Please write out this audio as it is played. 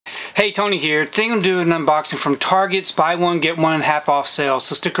Hey, Tony here. Today I'm going to do an unboxing from Target's buy one get one half off sale,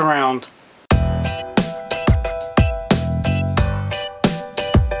 so stick around.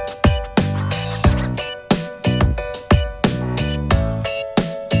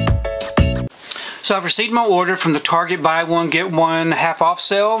 So I've received my order from the Target buy one get one half off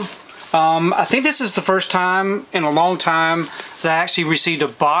sale. I think this is the first time in a long time that I actually received a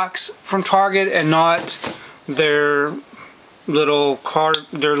box from Target and not their little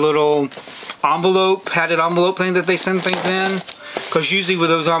padded envelope thing that they send things in, because usually with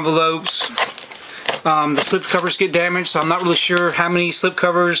those envelopes the slip covers get damaged, so I'm not really sure how many slip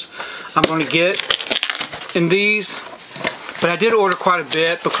covers I'm going to get in these, but I did order quite a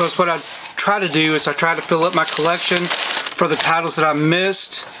bit because what I try to do is I try to fill up my collection for the titles that I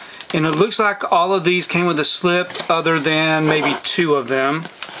missed, and it looks like all of these came with a slip other than maybe 2 of them.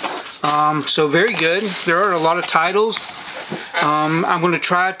 So very good. There are a lot of titles. I'm going to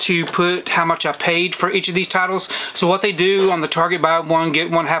try to put how much I paid for each of these titles. So what they do on the Target buy one get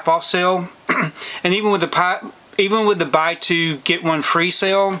one half off sale, and even with the buy two get one free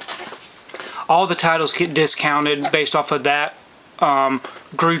sale, all the titles get discounted based off of that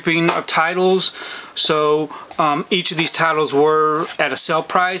grouping of titles. So each of these titles were at a sale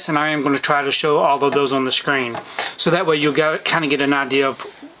price, and I am going to try to show all of those on the screen, so that way you'll kind of get an idea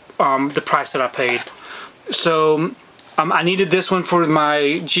of the price that I paid. So I needed this one for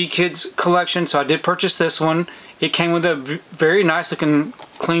my G-Kids collection, so I did purchase this one. It came with a very nice looking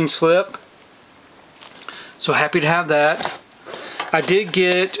clean slip, so happy to have that. I did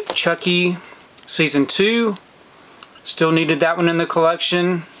get Chucky Season 2. Still needed that one in the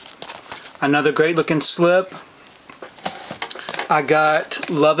collection. Another great looking slip. I got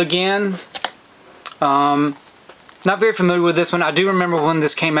Love Again. Not very familiar with this one. I do remember when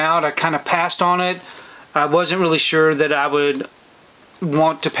this came out, I kind of passed on it. I wasn't really sure that I would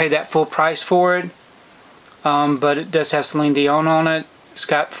want to pay that full price for it. But it does have Celine Dion on it. It's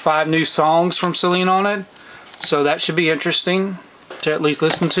got 5 new songs from Celine on it, so that should be interesting to at least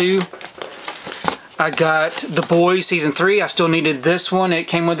listen to. I got The Boys Season 3. I still needed this one. It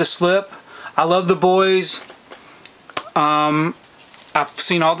came with a slip. I love The Boys. I've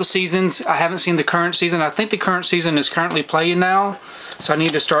seen all the seasons. I haven't seen the current season. I think the current season is currently playing now, so I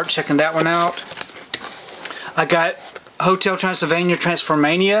need to start checking that one out. I got Hotel Transylvania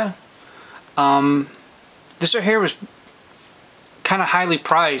Transformania. This right here was kind of highly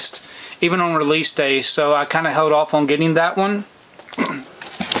priced, even on release day, so I kind of held off on getting that one.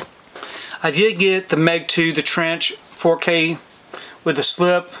 I did get the Meg 2 The Trench 4K with a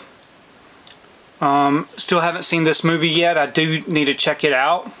slip. Still haven't seen this movie yet. I do need to check it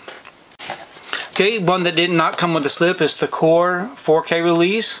out. Okay, one that did not come with a slip is the Core 4K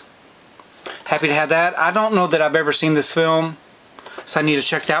release. Happy to have that. I don't know that I've ever seen this film, so I need to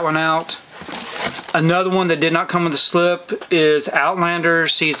check that one out. Another one that did not come with a slip is Outlander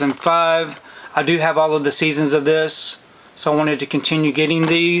Season 5. I do have all of the seasons of this, so I wanted to continue getting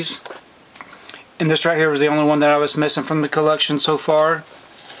these. And this right here was the only one that I was missing from the collection so far.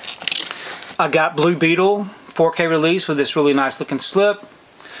 I got Blue Beetle 4K release with this really nice looking slip.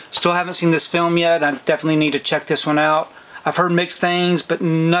 Still haven't seen this film yet. I definitely need to check this one out. I've heard mixed things, but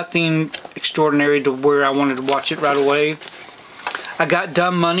nothing extraordinary to where I wanted to watch it right away. I got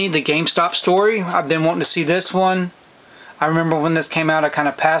Dumb Money, the GameStop story. I've been wanting to see this one. I remember when this came out, I kind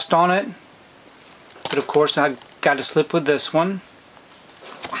of passed on it. But of course, I got a slip with this one.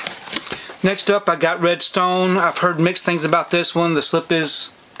 Next up, I got Redstone. I've heard mixed things about this one. The slip is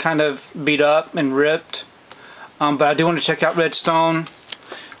kind of beat up and ripped. But I do want to check out Redstone.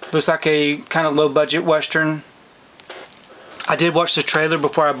 Looks like a kind of low budget Western. I did watch the trailer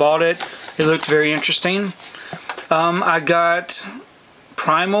before I bought it. It looked very interesting. I got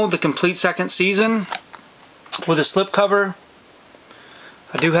Primal, the complete second season with a slipcover.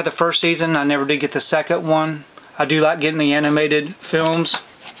 I do have the first season. I never did get the second one. I do like getting the animated films.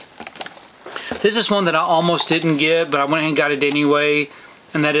 This is one that I almost didn't get, but I went ahead and got it anyway,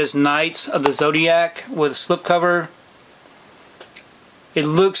 and that is Knights of the Zodiac with a slipcover. It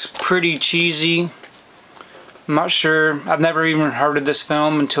looks pretty cheesy. I'm not sure. I've never even heard of this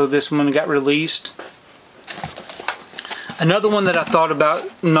film until this one got released. Another one that I thought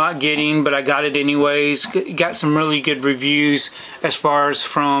about not getting, but I got it anyways. Got some really good reviews as far as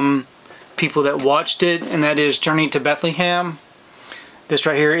from people that watched it, and that is Journey to Bethlehem. This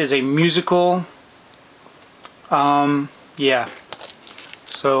right here is a musical. Yeah.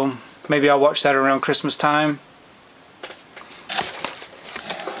 So maybe I'll watch that around Christmas time.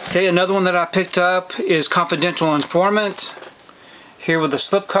 Okay, another one that I picked up is Confidential Informant. Here with a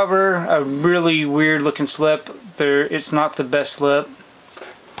slipcover, a really weird looking slip. It's not the best slip.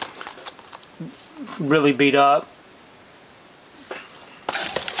 really beat up.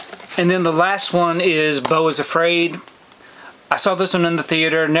 And then the last one is Beau is Afraid. I saw this one in the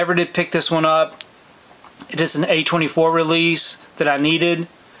theater, never did pick this one up. It is an A24 release that I needed.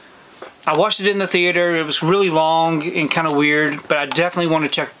 I watched it in the theater. It was really long and kind of weird, but I definitely want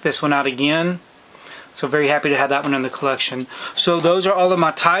to check this one out again. So very happy to have that one in the collection. So those are all of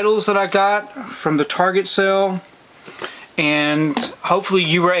my titles that I got from the Target sale. And hopefully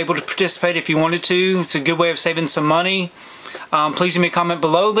you were able to participate if you wanted to. It's a good way of saving some money. Please leave me a comment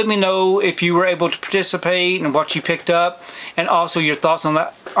below. Let me know if you were able to participate and what you picked up, and also your thoughts on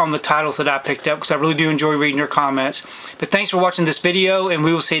the titles that I picked up, because I really do enjoy reading your comments. But thanks for watching this video, and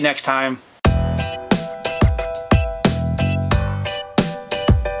we will see you next time.